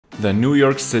The New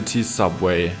York City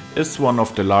subway is one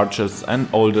of the largest and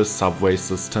oldest subway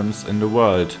systems in the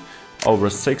world. Over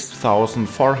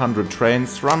 6,400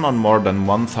 trains run on more than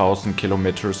 1,000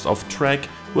 kilometers of track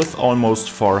with almost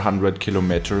 400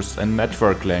 kilometers in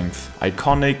network length.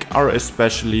 Iconic are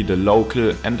especially the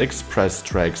local and express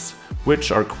tracks,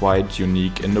 which are quite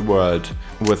unique in the world.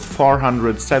 With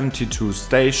 472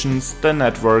 stations, the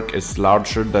network is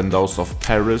larger than those of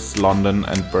Paris, London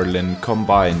and Berlin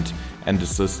combined, and the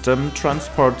system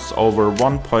transports over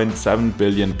 1.7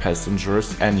 billion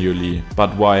passengers annually.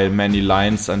 But while many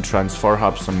lines and transfer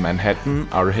hubs in Manhattan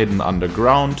are hidden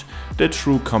underground, the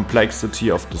true complexity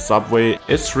of the subway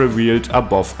is revealed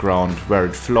above ground, where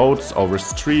it floats over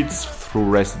streets, through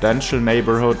residential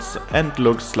neighborhoods, and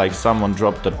looks like someone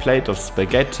dropped a plate of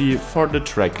spaghetti for the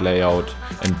track layout.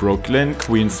 In Brooklyn,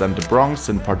 Queens and the Bronx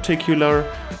in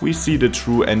particular, we see the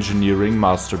true engineering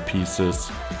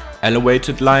masterpieces.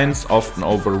 Elevated lines, often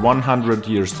over 100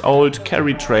 years old,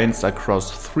 carry trains across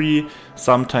 3,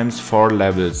 sometimes 4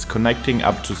 levels, connecting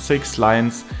up to 6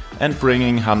 lines and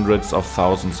bringing hundreds of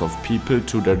thousands of people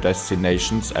to their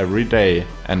destinations every day.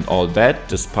 And all that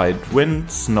despite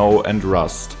wind, snow and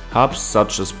rust. Hubs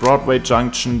such as Broadway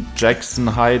Junction, Jackson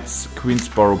Heights,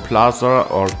 Queensboro Plaza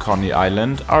or Coney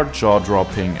Island are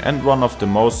jaw-dropping and one of the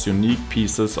most unique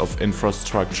pieces of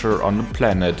infrastructure on the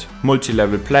planet.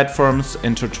 Multi-level platforms,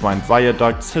 intertwined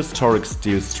viaducts, historic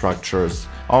steel structures,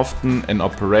 often in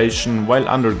operation while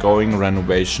undergoing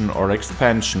renovation or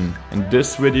expansion. In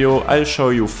this video I'll show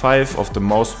you 5 of the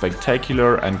most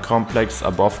spectacular and complex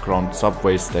above-ground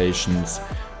subway stations.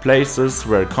 Places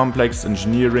where complex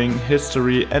engineering,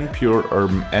 history and pure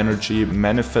urban energy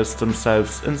manifest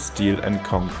themselves in steel and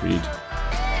concrete.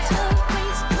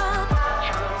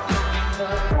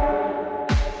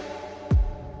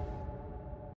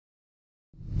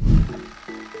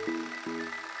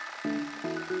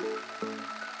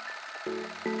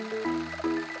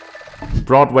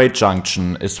 Broadway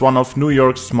Junction is one of New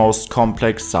York's most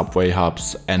complex subway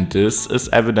hubs, and this is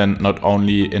evident not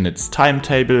only in its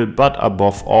timetable but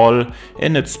above all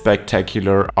in its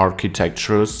spectacular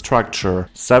architectural structure.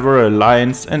 Several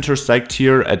lines intersect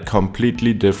here at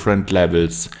completely different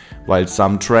levels. While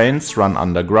some trains run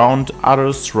underground,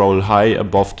 others roll high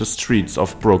above the streets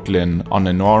of Brooklyn on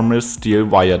enormous steel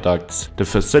viaducts. The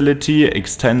facility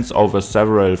extends over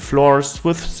several floors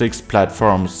with 6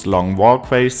 platforms, long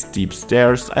walkways, steep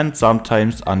stairs and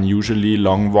sometimes unusually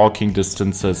long walking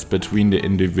distances between the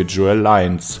individual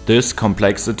lines. This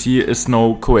complexity is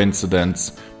no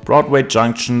coincidence. Broadway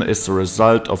Junction is the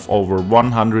result of over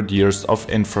 100 years of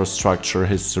infrastructure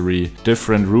history.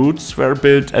 Different routes were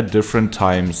built at different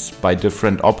times, by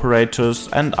different operators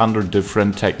and under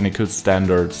different technical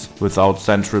standards, without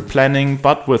central planning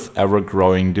but with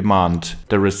ever-growing demand.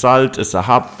 The result is a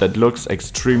hub that looks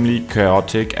extremely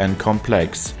chaotic and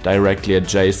complex. Directly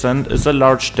adjacent is a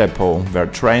large depot, where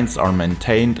trains are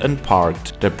maintained and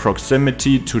parked. The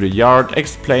proximity to the yard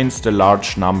explains the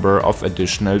large number of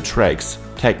additional tracks,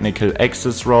 technical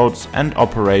access roads and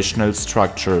operational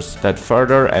structures that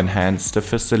further enhance the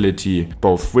facility,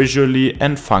 both visually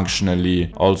and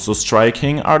functionally. Also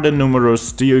striking are the numerous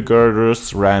steel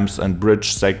girders, ramps and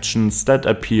bridge sections that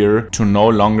appear to no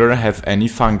longer have any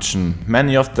function.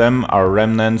 Many of them are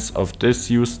remnants of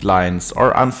disused lines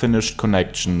or unfinished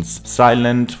connections,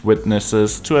 silent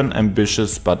witnesses to an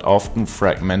ambitious but often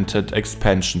fragmented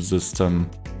expansion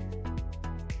system.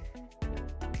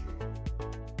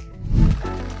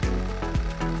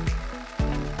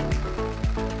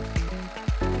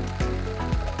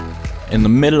 In the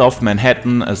middle of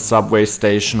Manhattan, a subway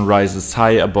station rises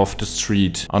high above the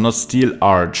street, on a steel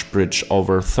arch bridge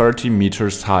over 30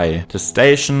 meters high. The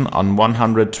station on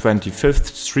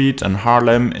 125th Street in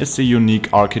Harlem is a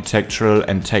unique architectural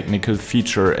and technical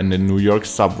feature in the New York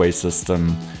subway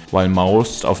system. While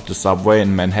most of the subway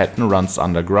in Manhattan runs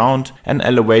underground, an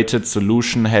elevated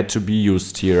solution had to be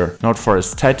used here, not for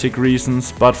aesthetic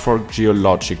reasons but for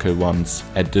geological ones.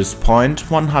 At this point,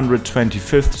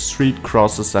 125th Street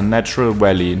crosses a natural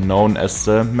valley known as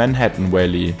the Manhattan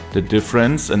Valley. The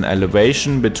difference in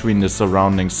elevation between the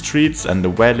surrounding streets and the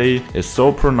valley is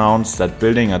so pronounced that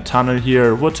building a tunnel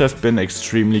here would have been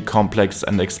extremely complex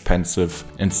and expensive.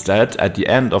 Instead, at the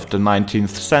end of the 19th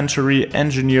century,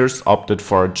 engineers opted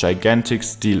for a gigantic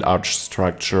steel arch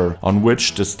structure, on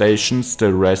which the station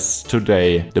still rests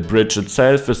today. The bridge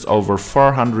itself is over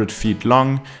 400 feet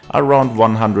long, around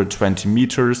 120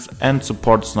 meters, and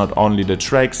supports not only the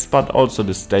tracks but also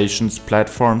the station's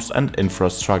platforms and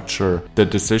infrastructure. The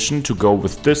decision to go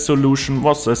with this solution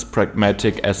was as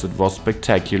pragmatic as it was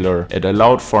spectacular. It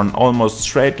allowed for an almost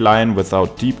straight line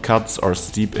without deep cuts or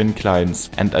steep inclines,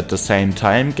 and at the same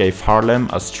time gave Harlem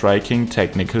a striking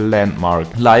technical landmark.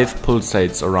 Life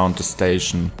pulsates around the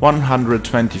station.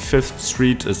 125th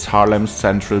Street is Harlem's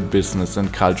central business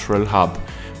and cultural hub,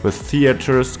 with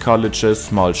theaters, colleges,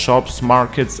 small shops,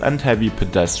 markets and heavy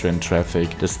pedestrian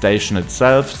traffic. The station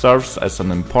itself serves as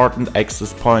an important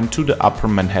access point to the Upper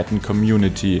Manhattan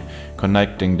community,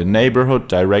 connecting the neighborhood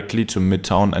directly to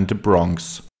Midtown and the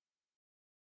Bronx.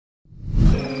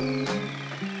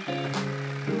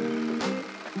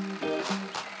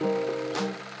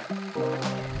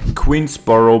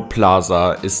 Queensboro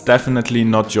Plaza is definitely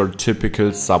not your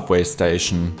typical subway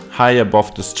station. High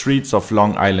above the streets of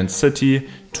Long Island City,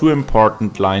 two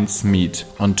important lines meet,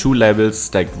 on two levels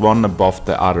stacked one above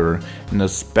the other, in a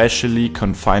specially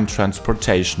confined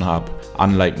transportation hub.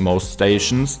 Unlike most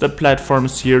stations, the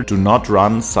platforms here do not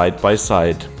run side by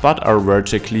side, but are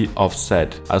vertically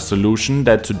offset, a solution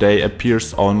that today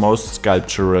appears almost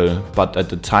sculptural, but at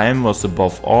the time was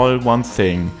above all one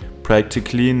thing: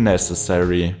 practically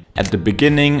necessary. At the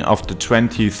beginning of the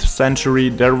 20th century,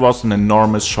 there was an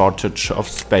enormous shortage of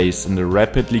space in the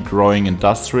rapidly growing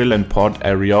industrial and port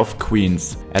area of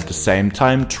Queens. At the same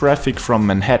time, traffic from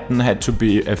Manhattan had to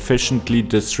be efficiently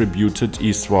distributed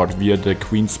eastward via the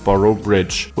Queensboro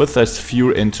Bridge, with as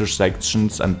few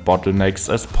intersections and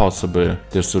bottlenecks as possible.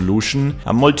 The solution?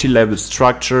 A multi-level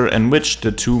structure in which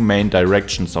the two main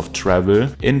directions of travel,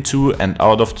 into and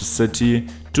out of the city,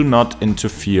 do not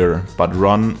interfere, but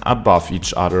run above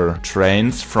each other.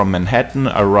 Trains from Manhattan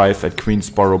arrive at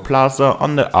Queensboro Plaza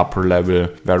on the upper level,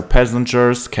 where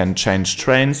passengers can change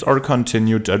trains or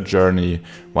continue their journey,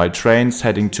 while trains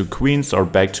heading to Queens or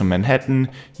back to Manhattan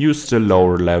use the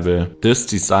lower level. This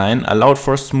design allowed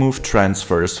for smooth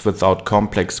transfers without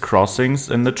complex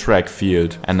crossings in the track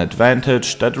field, an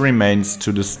advantage that remains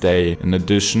to this day. In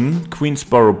addition,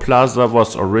 Queensboro Plaza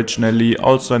was originally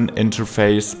also an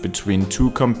interface between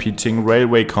two competing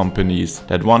railway companies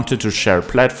that wanted to share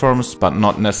platforms but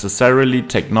not necessarily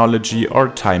technology or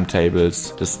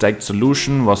timetables. The stacked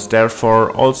solution was therefore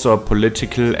also a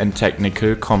political and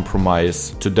technical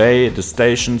compromise. Today, the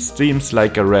station seems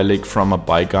like a relic from a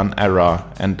bygone era,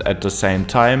 and at the same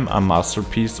time a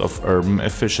masterpiece of urban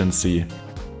efficiency.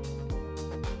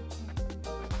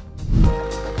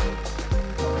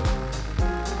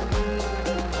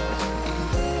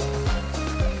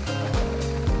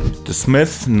 The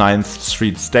Smith 9th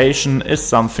Street station is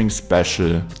something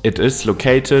special. It is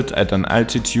located at an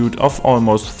altitude of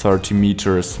almost 30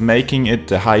 meters, making it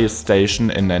the highest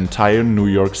station in the entire New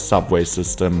York subway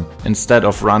system. Instead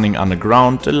of running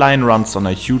underground, the line runs on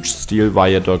a huge steel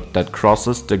viaduct that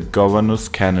crosses the Governor's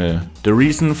Canal. The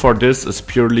reason for this is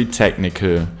purely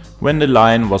technical. When the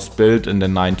line was built in the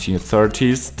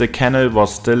 1930s, the canal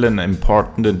was still an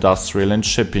important industrial and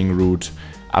shipping route.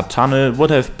 A tunnel would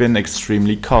have been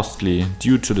extremely costly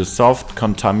due to the soft,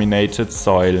 contaminated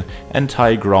soil and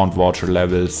high groundwater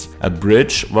levels. A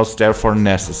bridge was therefore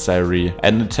necessary,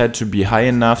 and it had to be high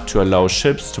enough to allow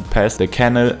ships to pass the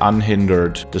canal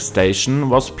unhindered. The station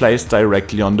was placed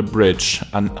directly on the bridge,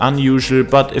 an unusual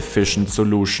but efficient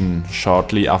solution.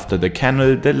 Shortly after the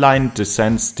canal, the line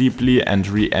descends steeply and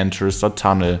re-enters a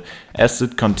tunnel as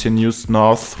it continues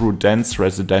north through dense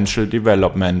residential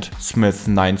development. Smith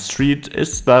 9th Street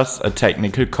is thus a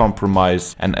technical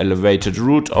compromise, an elevated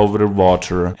route over the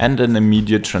water, and an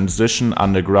immediate transition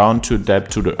underground to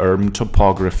adapt to the urban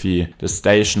topography. The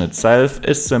station itself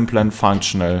is simple and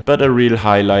functional, but a real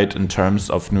highlight in terms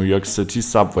of New York City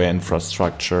subway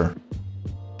infrastructure.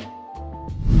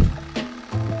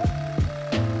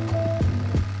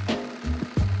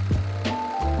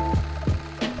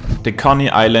 The Coney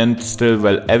Island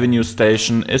Stillwell Avenue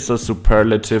station is a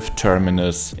superlative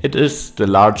terminus. It is the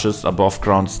largest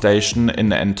above-ground station in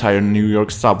the entire New York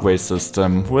subway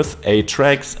system, with 8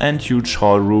 tracks and huge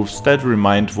hall roofs that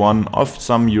remind one of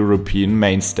some European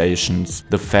main stations.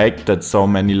 The fact that so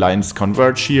many lines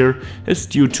converge here is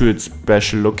due to its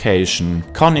special location.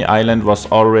 Coney Island was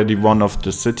already one of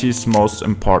the city's most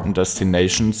important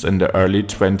destinations in the early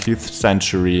 20th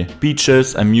century.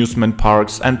 Beaches, amusement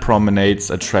parks and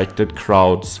promenades attract attracted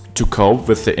crowds. To cope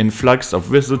with the influx of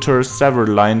visitors,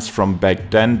 several lines from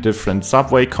back then different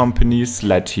subway companies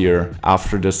led here.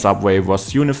 After the subway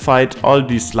was unified, all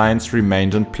these lines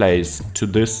remained in place. To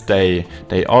this day,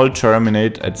 they all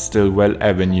terminate at Stillwell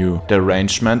Avenue. The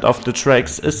arrangement of the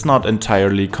tracks is not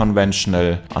entirely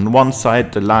conventional. On one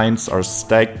side, the lines are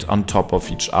stacked on top of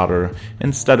each other,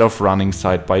 instead of running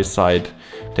side by side.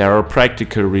 There are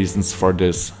practical reasons for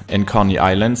this. In Coney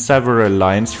Island, several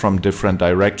lines from different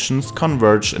directions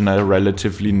converge in a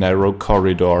relatively narrow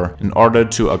corridor. In order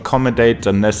to accommodate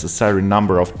the necessary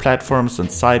number of platforms and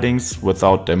sidings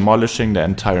without demolishing the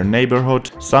entire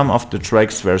neighborhood, some of the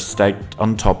tracks were stacked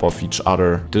on top of each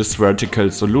other. This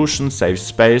vertical solution saves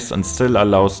space and still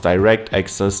allows direct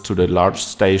access to the large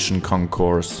station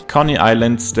concourse. Coney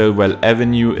Island Stillwell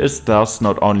Avenue is thus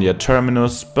not only a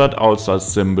terminus but also a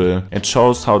symbol. It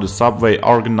shows how the subway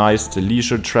organized the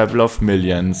leisure travel of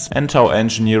millions and how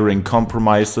engineering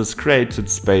compromises created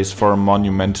space for a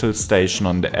monumental station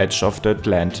on the edge of the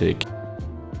Atlantic.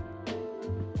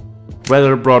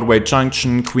 Whether Broadway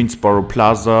Junction, Queensboro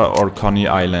Plaza or Coney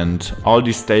Island, all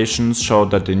these stations show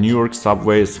that the New York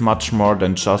subway is much more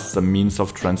than just a means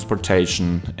of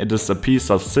transportation. It is a piece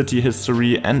of city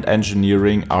history and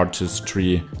engineering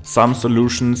artistry. Some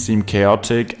solutions seem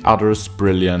chaotic, others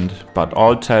brilliant, but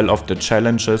all tell of the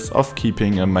challenges of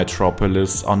keeping a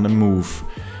metropolis on the move.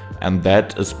 And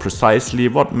that is precisely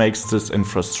what makes this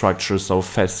infrastructure so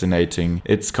fascinating.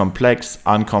 It's complex,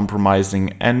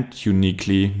 uncompromising and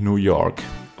uniquely New York.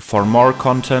 For more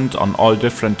content on all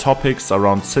different topics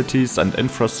around cities and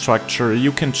infrastructure,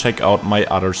 you can check out my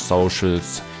other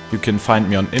socials. You can find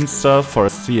me on Insta for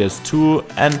CS2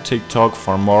 and TikTok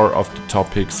for more of the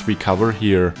topics we cover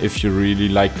here. If you really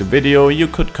like the video, you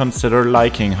could consider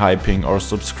liking, hyping or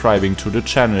subscribing to the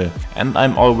channel. And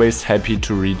I'm always happy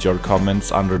to read your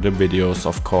comments under the videos,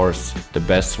 of course. The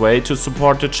best way to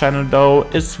support the channel though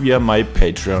is via my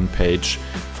Patreon page.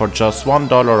 For just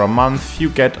 $1 a month you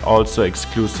get also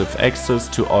exclusive access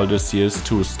to all the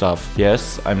CS2 stuff.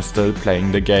 Yes, I'm still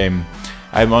playing the game.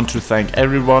 I want to thank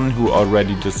everyone who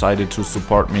already decided to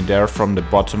support me there from the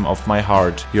bottom of my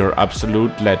heart. You're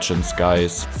absolute legends,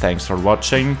 guys. Thanks for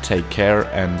watching, take care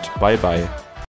and bye bye.